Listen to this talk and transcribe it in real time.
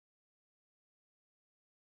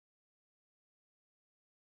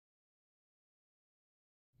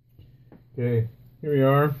Okay, here we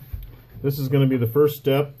are. This is going to be the first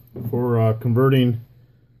step for converting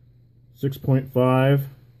 6.5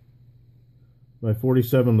 by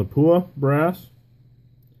 47 lapua brass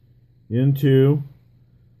into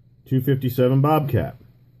 257 Bobcat.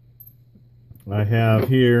 I have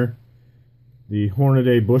here the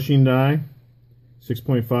Hornaday bushing die,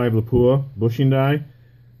 6.5 lapua bushing die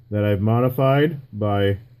that I've modified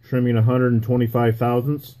by trimming 125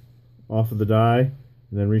 thousandths off of the die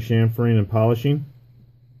and then rechamfering and polishing.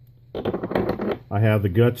 I have the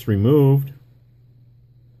guts removed,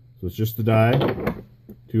 so it's just the die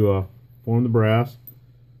to form the brass.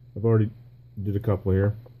 I've already did a couple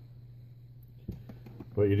here,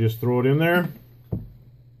 but you just throw it in there,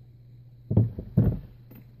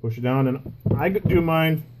 push it down, and I do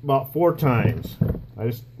mine about 4 times. I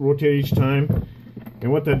just rotate each time,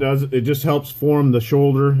 and what that does, it just helps form the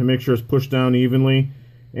shoulder and make sure it's pushed down evenly,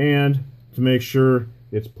 and to make sure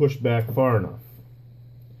it's pushed back far enough.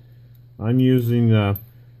 I'm using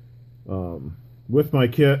with my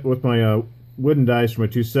kit, with my wooden dies for my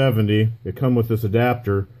 270, it come with this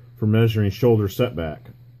adapter for measuring shoulder setback.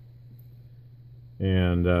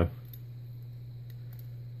 And the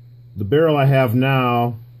barrel I have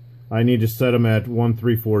now, I need to set them at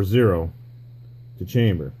 1340 to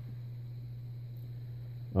chamber.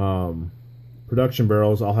 Production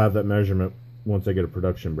barrels, I'll have that measurement once I get a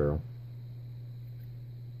production barrel.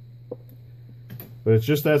 But it's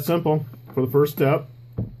just that simple for the first step.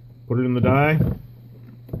 Put it in the die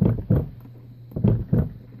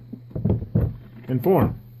and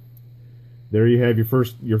form. There you have your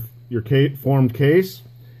first your formed case,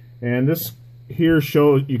 and this here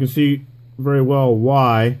shows, you can see very well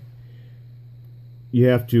why you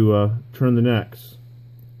have to turn the necks.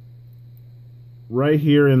 Right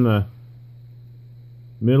here in the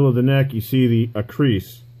middle of the neck you see a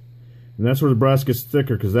crease. And that's where the brass gets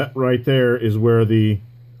thicker, because that right there is where the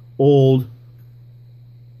old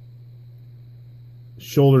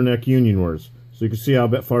shoulder neck union was. So you can see how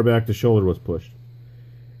far back the shoulder was pushed.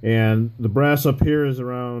 And the brass up here is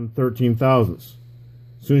around 13 thousandths.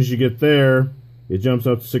 As soon as you get there, it jumps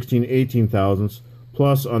up to 16, 18 thousandths.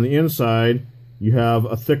 Plus on the inside, you have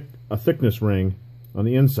a thickness ring on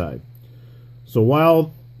the inside. So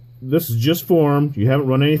while this is just formed, you haven't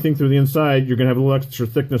run anything through the inside, you're going to have a little extra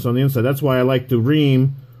thickness on the inside. That's why I like to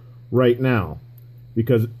ream right now,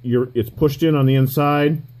 because it's pushed in on the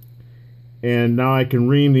inside, and now I can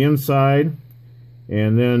ream the inside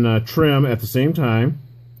and then trim at the same time.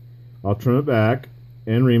 I'll trim it back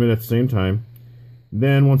and ream it at the same time.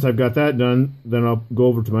 Then once I've got that done, then I'll go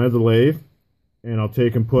over to my other lathe and I'll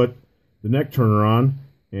take and put the neck turner on,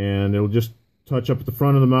 and it'll just touch up at the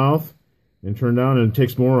front of the mouth and turn down, and it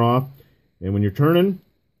takes more off. And when you're turning,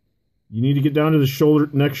 you need to get down to the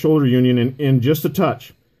neck shoulder union in just a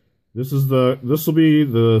touch. This will be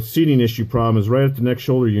the seating issue problem, is right at the neck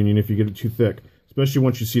shoulder union if you get it too thick, especially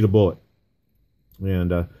once you seat a bullet.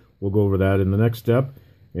 And we'll go over that in the next step,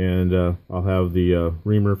 and I'll have the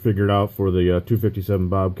reamer figured out for the 257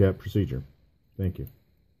 Bobcat procedure. Thank you.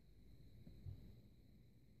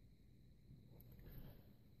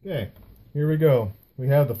 Okay, here we go. We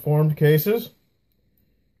have the formed cases,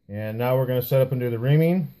 and now we're going to set up and do the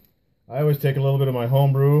reaming. I always take a little bit of my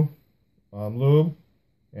homebrew lube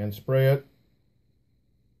and spray it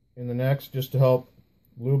in the necks just to help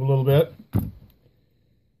lube a little bit.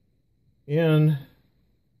 In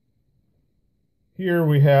here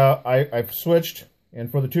we have, I've switched, and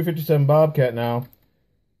for the 257 Bobcat now,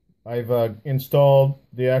 I've installed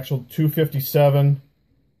the actual 257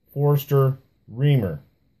 Forster reamer.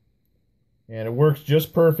 And it works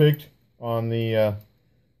just perfect on the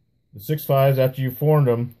 6.5s after you formed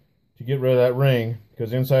them to get rid of that ring,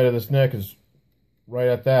 because inside of this neck is right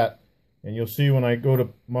at that. And you'll see when I go to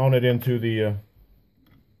mount it into the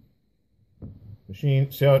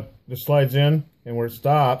machine, see how it just slides in, and where it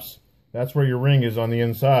stops, that's where your ring is on the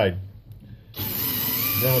inside.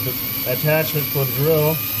 Then with the attachment for the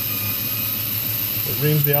drill, it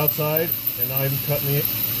reams the outside, and now I'm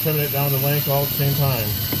trimming it down to length all at the same time.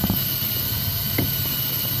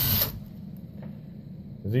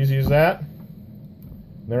 As easy as that.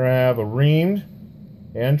 There I have a reamed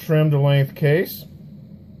and trimmed to length case,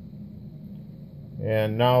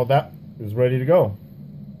 and now that is ready to go.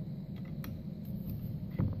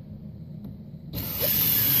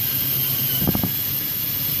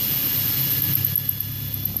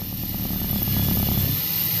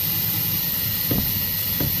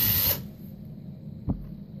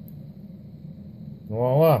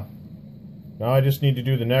 Voila. Now I just need to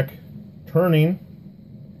do the neck turning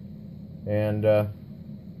and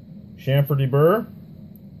chamfer deburr,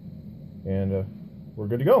 and we're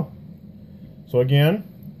good to go. So again,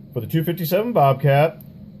 for the 257 Bobcat,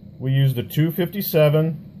 we use the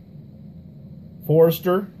 257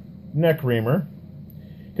 Forester neck reamer,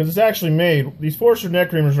 because it's actually made, these Forester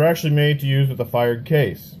neck reamers are actually made to use with a fired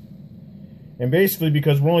case. And basically,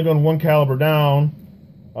 because we're only going one caliber down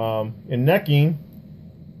in necking,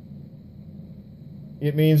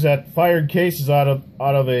 it means that fired case is out of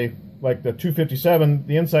a, like the 257,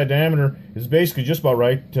 the inside diameter is basically just about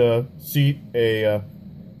right to seat a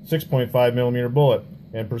 6.5 millimeter bullet,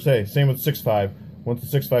 and per se, same with 6.5. Once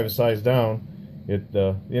the 6.5 is sized down,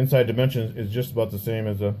 the inside dimension is just about the same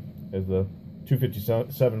as the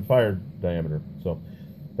 257 fired diameter. So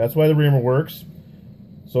that's why the reamer works.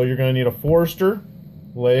 So you're going to need a Forester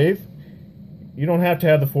lathe. You don't have to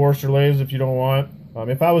have the Forester lathes if you don't want.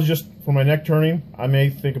 If I was just for my neck turning, I may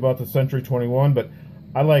think about the Century 21, but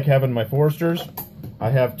I like having my Foresters. I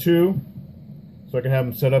have two, so I can have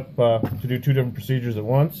them set up to do two different procedures at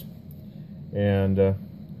once. And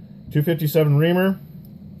 257 reamer,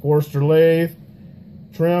 Forester lathe,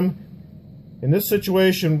 trim. In this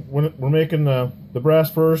situation, when we're making the brass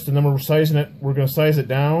first, and then we're sizing it, we're going to size it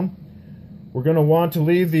down. We're going to want to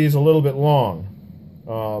leave these a little bit long.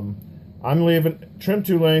 I'm leaving, trim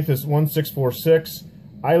to length is 1646.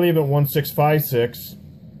 I leave it 1656.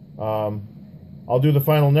 I'll do the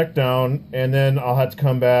final neck down, and then I'll have to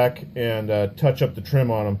come back and touch up the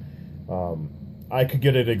trim on them. I could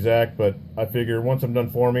get it exact, but I figure once I'm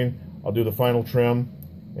done forming, I'll do the final trim,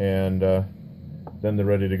 and then they're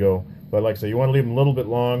ready to go. But like I say, you want to leave them a little bit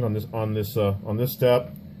long on this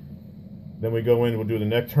step. Then we go in, we'll do the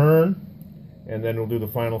neck turn, and then we'll do the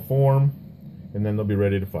final form, and then they'll be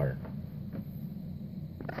ready to fire.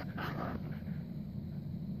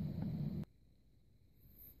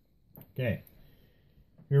 Okay,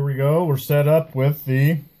 here we go. We're set up with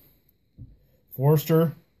the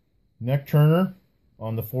Forester neck turner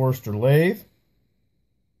on the Forester lathe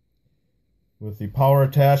with the power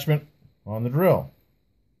attachment on the drill.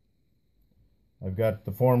 I've got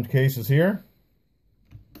the formed cases here.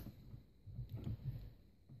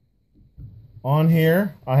 On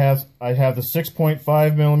here, I have the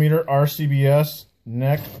 6.5 millimeter RCBS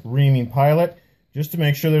neck reaming pilot, just to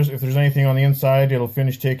make sure if there's anything on the inside, it'll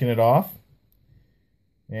finish taking it off.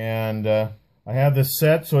 And I have this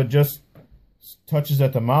set so it just touches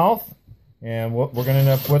at the mouth, and what we're going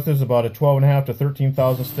to end up with is about a 12.5 to 13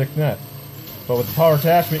 thousandths thick net. But with the power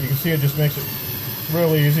attachment, you can see it just makes it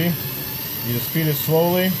real easy. You just feed it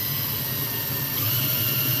slowly,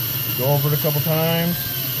 go over it a couple times,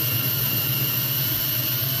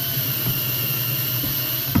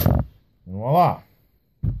 and voila.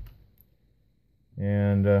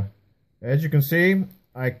 And as you can see,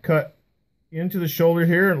 I cut into the shoulder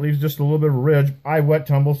here. It leaves just a little bit of a ridge. I wet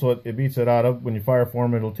tumble, so it beats it out of. When you fire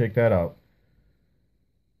form, it'll take that out.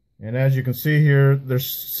 And as you can see here,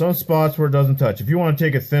 there's some spots where it doesn't touch. If you want to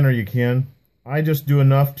take it thinner, you can. I just do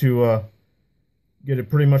enough to get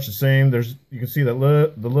it pretty much the same. You can see that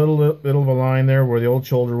the little bit of a line there where the old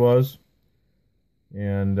shoulder was,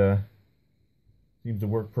 and seems to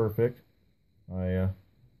work perfect. But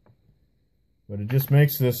it just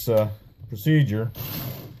makes this procedure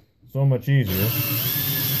so much easier.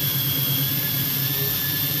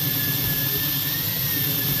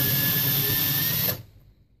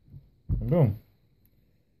 And boom,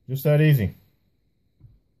 just that easy.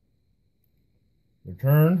 They're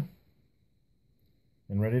turned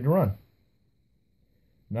and ready to run.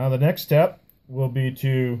 Now the next step will be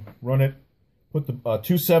to run it, put the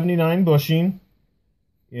 279 bushing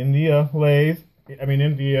in the lathe,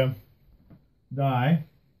 in the die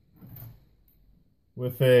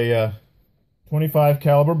with a 25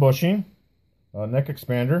 caliber bushing neck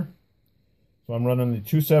expander. So I'm running the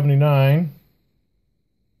 279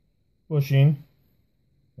 bushing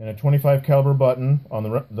and a 25 caliber button on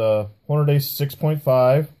the Hornady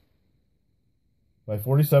 6.5 by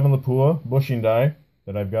 47 lapua bushing die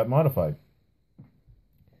that I've got modified.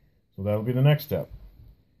 So that'll be the next step.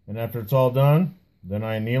 And after it's all done, then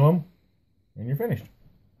I anneal them and you're finished.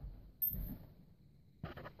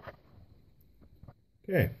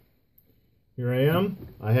 Okay, here I am.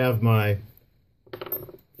 I have my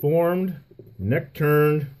formed, neck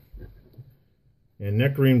turned, and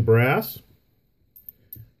neck reamed brass.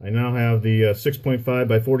 I now have the 6.5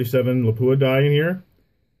 by 47 lapua die in here,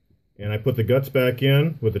 and I put the guts back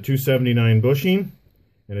in with the 279 bushing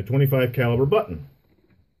and a 25 caliber button.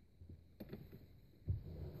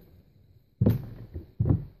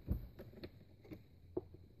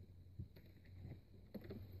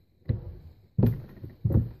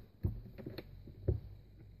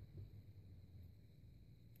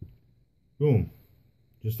 Boom.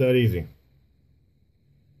 Just that easy.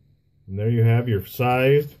 And there you have your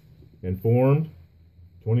sized and formed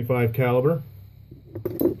 25 caliber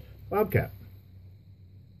Bobcat.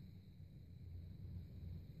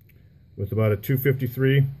 With about a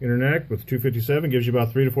 253 inner neck, with 257 gives you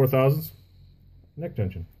about 3 to 4 thousandths neck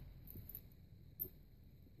tension.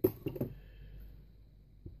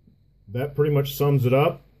 That pretty much sums it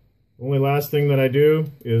up. Only last thing that I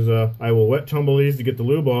do is I will wet tumble these to get the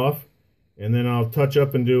lube off, and then I'll touch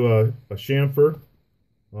up and do a chamfer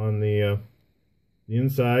on the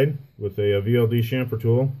inside with a VLD chamfer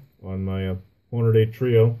tool on my 108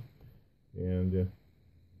 Trio, and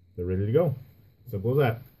they're ready to go. Simple as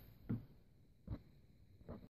that.